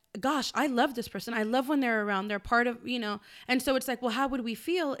 but gosh, I love this person. I love when they're around. They're part of, you know. And so it's like, well, how would we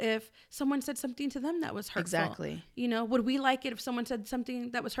feel if someone said something to them that was hurtful? Exactly. You know, would we like it if someone said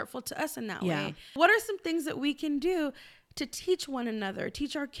something that was hurtful to us in that Yeah. way? What are some things that we can do to teach one another,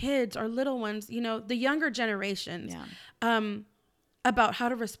 teach our kids, our little ones, you know, the younger generations, about how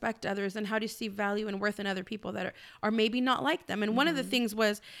to respect others and how to see value and worth in other people that are maybe not like them? And one of the things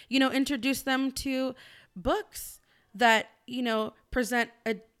was, you know, introduce them to books that, you know, present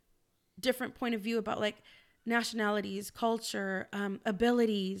a different point of view about like nationalities, culture,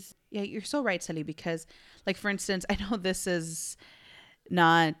 abilities. Yeah, you're so right, Sally, because like, for instance, I know this is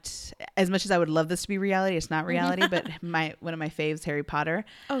not, as much as I would love this to be reality, it's not reality, but one of my faves, Harry Potter.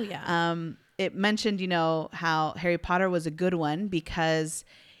 Oh yeah. It mentioned, you know, how Harry Potter was a good one because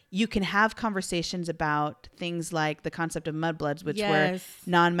you can have conversations about things like the concept of mudbloods, which were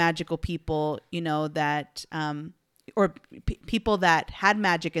non-magical people, you know, that, or people that had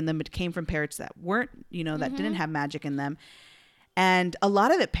magic in them, but came from parents that weren't, you know, that didn't have magic in them. And a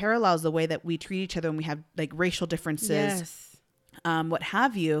lot of it parallels the way that we treat each other when we have like racial differences, what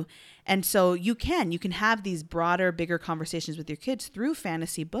have you. And so you can have these broader, bigger conversations with your kids through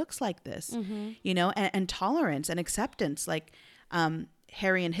fantasy books like this, you know, and tolerance and acceptance, like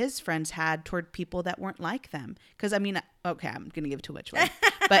Harry and his friends had toward people that weren't like them. Because I mean, okay, I'm going to give too much away,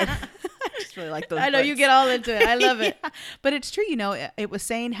 but I just really like those I know books. you get all into it. I love it. Yeah. But it's true. You know, it was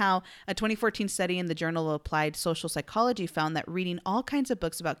saying how a 2014 study in the Journal of Applied Social Psychology found that reading all kinds of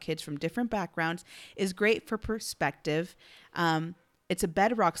books about kids from different backgrounds is great for perspective. It's a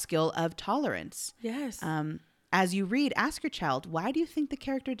bedrock skill of tolerance. Yes. As you read, ask your child, why do you think the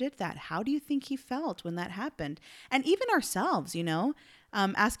character did that? How do you think he felt when that happened? And even ourselves, you know,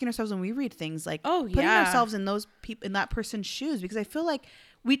 asking ourselves when we read things like putting ourselves in those people, in that person's shoes, because I feel like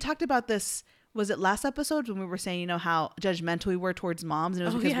we talked about this. Was it last episode when we were saying, you know, how judgmental we were towards moms, and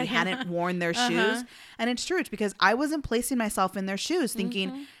it was because we hadn't worn their shoes. And it's true. It's because I wasn't placing myself in their shoes,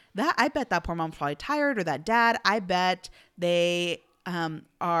 thinking that I bet that poor mom's probably tired, or that dad, I bet they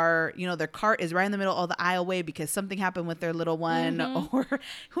are, you know, their cart is right in the middle of the aisleway because something happened with their little one, or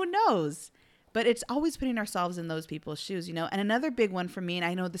who knows. But it's always putting ourselves in those people's shoes, you know. And another big one for me, and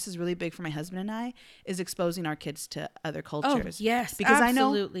I know this is really big for my husband and I, is exposing our kids to other cultures. Oh, yes, because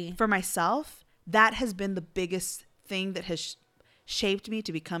absolutely. I know for myself, that has been the biggest thing that has shaped me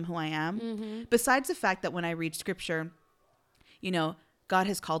to become who I am. Besides the fact that when I read scripture, you know, God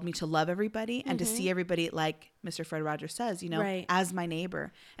has called me to love everybody and to see everybody, like Mr. Fred Rogers says, you know, as my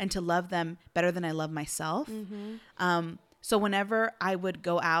neighbor, and to love them better than I love myself. So whenever I would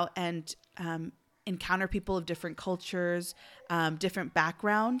go out and encounter people of different cultures, different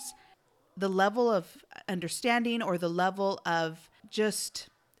backgrounds, the level of understanding or the level of just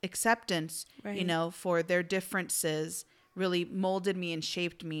acceptance, you know, for their differences really molded me and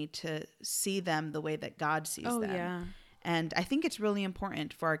shaped me to see them the way that God sees them. Yeah. And I think it's really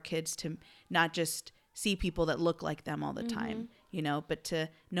important for our kids to not just see people that look like them all the time, you know, but to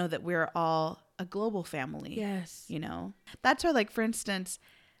know that we're all a global family. Yes. You know, that's why, like, for instance,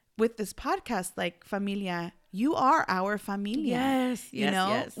 with this podcast, like, familia, you are our familia. Yes. You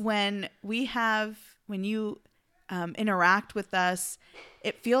know, when you interact with us,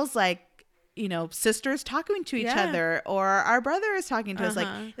 it feels like, you know, sisters talking to each other, or our brother is talking to us.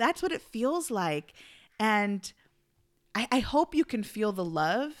 Like, that's what it feels like. And I hope you can feel the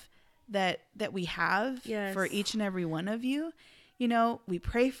love that we have for each and every one of you. You know, we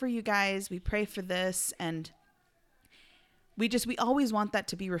pray for you guys. We pray for this. And we always want that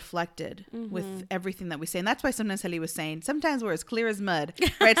to be reflected with everything that we say. And that's why sometimes Heli was saying, sometimes we're as clear as mud,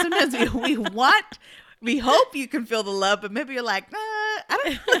 right? Sometimes we hope you can feel the love, but maybe you're like, I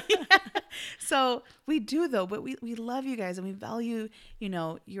don't know. So we do, though, but we love you guys, and we value, you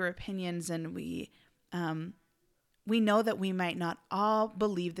know, your opinions, and we know that we might not all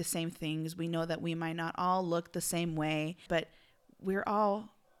believe the same things. We know that we might not all look the same way, but we're all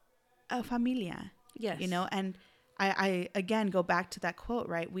a familia. Yes. You know, and I again go back to that quote,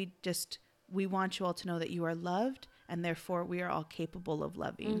 right? We want you all to know that you are loved, and therefore we are all capable of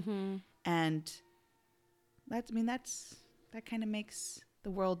loving. And that kind of makes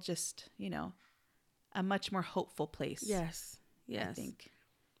the world just, you know, a much more hopeful place. Yes. I think.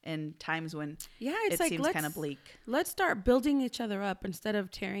 In times when it's it like, seems kind of bleak. Let's start building each other up instead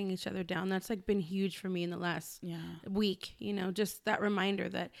of tearing each other down. That's like been huge for me in the last week, you know, just that reminder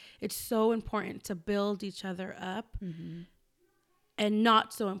that it's so important to build each other up and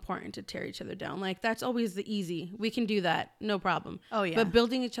not so important to tear each other down. Like, that's always the easy. We can do that. No problem. Oh, yeah. But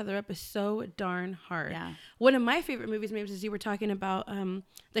building each other up is so darn hard. Yeah. One of my favorite movies, maybe, is you were talking about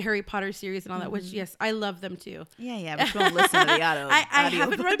the Harry Potter series and all that, which, yes, I love them too. Yeah, but you won't listen to the audio. I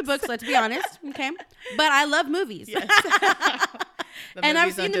haven't read the books, let's be honest. Okay. But I love movies. Yes. And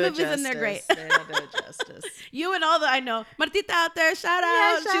I've seen the movies and they're great. They don't do it justice. You and all the, I know. Martita out there, shout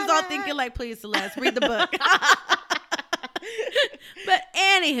out. She's all thinking like, please, Celeste, read the book. But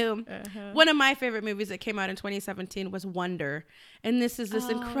anywho, one of my favorite movies that came out in 2017 was Wonder. And this is this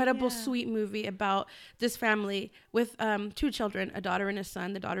incredible, sweet movie about this family with 2 children, a daughter and a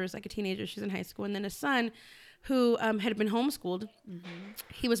son. The daughter is like a teenager. She's in high school. And then a son who had been homeschooled.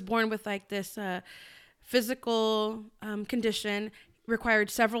 He was born with like this physical condition, required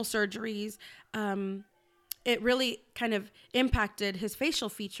several surgeries. It really kind of impacted his facial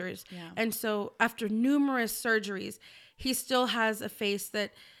features. Yeah. And so after numerous surgeries, he still has a face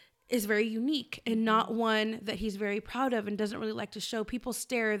that is very unique and not one that he's very proud of and doesn't really like to show. People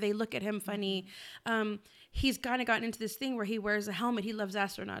stare, they look at him funny. He's kind of gotten into this thing where he wears a helmet. He loves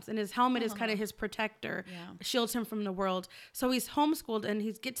astronauts, and his helmet is kind of his protector, shields him from the world. So he's homeschooled, and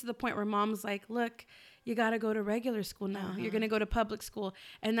he gets to the point where mom's like, look, you got to go to regular school now. You're going to go to public school.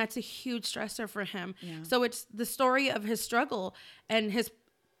 And that's a huge stressor for him. Yeah. So it's the story of his struggle and his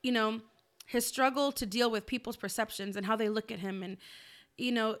struggle to deal with people's perceptions and how they look at him. And,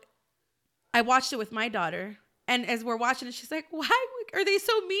 I watched it with my daughter, and as we're watching it, she's like, why are they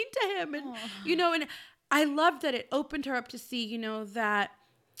so mean to him? And, and I loved that it opened her up to see, that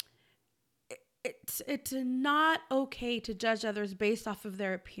it's not okay to judge others based off of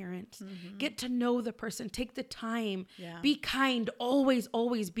their appearance. Get to know the person. Take the time. Be kind. Always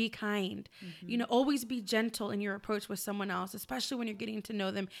be kind. Always be gentle in your approach with someone else, especially when you're getting to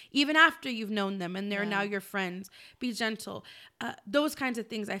know them, even after you've known them and they're now your friends. Be gentle. Those kinds of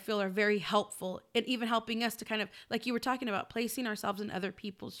things I feel are very helpful, and even helping us to kind of, like you were talking about, placing ourselves in other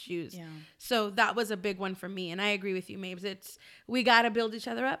people's shoes. Yeah. So that was a big one for me. And I agree with you, Mabes. We got to build each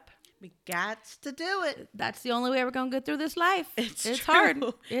other up. We got to do it. That's the only way we're going to get through this life. It's hard.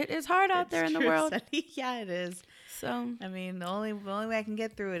 It is hard out there in the world. Yeah, it is. So, I mean, the only way I can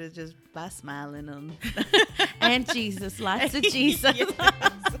get through it is just by smiling on and Jesus, lots of Jesus.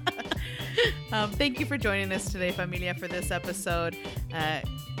 Thank you for joining us today, Familia, for this episode.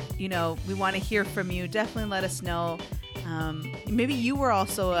 We want to hear from you. Definitely let us know. Maybe you were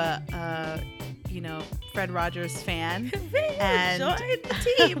also a Fred Rogers fan and join the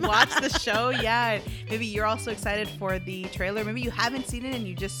team. Watch the show. Yeah. Maybe you're also excited for the trailer. Maybe you haven't seen it and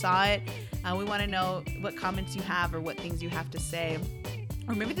you just saw it. We want to know what comments you have or what things you have to say.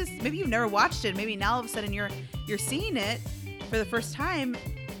 Or maybe you've never watched it. Maybe now all of a sudden you're seeing it for the first time.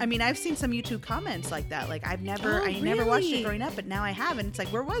 I mean, I've seen some YouTube comments like that. Like I never watched it growing up, but now I have, and it's like,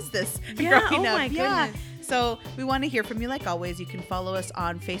 where was this growing up? My goodness. So we want to hear from you. Like always, you can follow us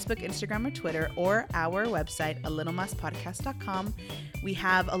on Facebook, Instagram, or Twitter, or our website, alittlemasspodcast.com. We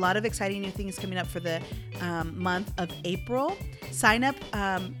have a lot of exciting new things coming up for the month of April. Sign up.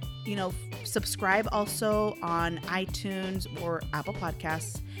 Subscribe also on iTunes or Apple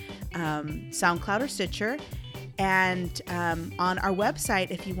Podcasts, SoundCloud or Stitcher. And on our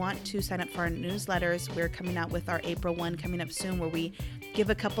website, if you want to sign up for our newsletters, we're coming out with our April 1 coming up soon, where we give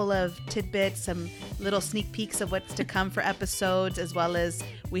a couple of tidbits, some little sneak peeks of what's to come for episodes, as well as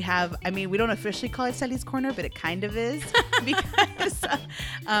we don't officially call it Sally's Corner, but it kind of is because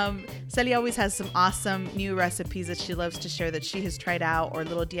Sally always has some awesome new recipes that she loves to share that she has tried out, or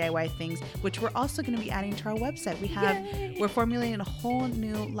little DIY things, which we're also going to be adding to our website. We're formulating a whole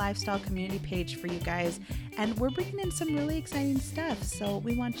new lifestyle community page for you guys, and we're bringing in some really exciting stuff. So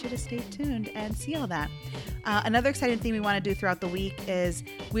we want you to stay tuned and see all that. Another exciting thing we want to do throughout the week is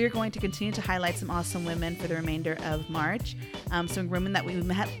we're going to continue to highlight some awesome women for the remainder of March. Some women that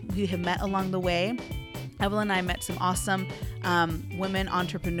we have met along the way. Evelyn and I met some awesome women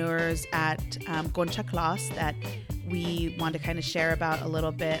entrepreneurs at Concha Claus that we want to kind of share about a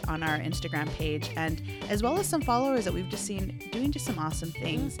little bit on our Instagram page, and as well as some followers that we've just seen doing just some awesome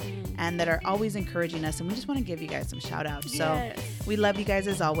things and that are always encouraging us, and we just want to give you guys some shout outs. Yes. So we love you guys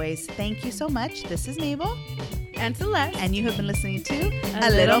as always. Thank you so much. This is Mabel and Celeste, and you have been listening to A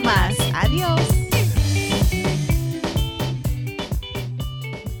Little Mas. Adios.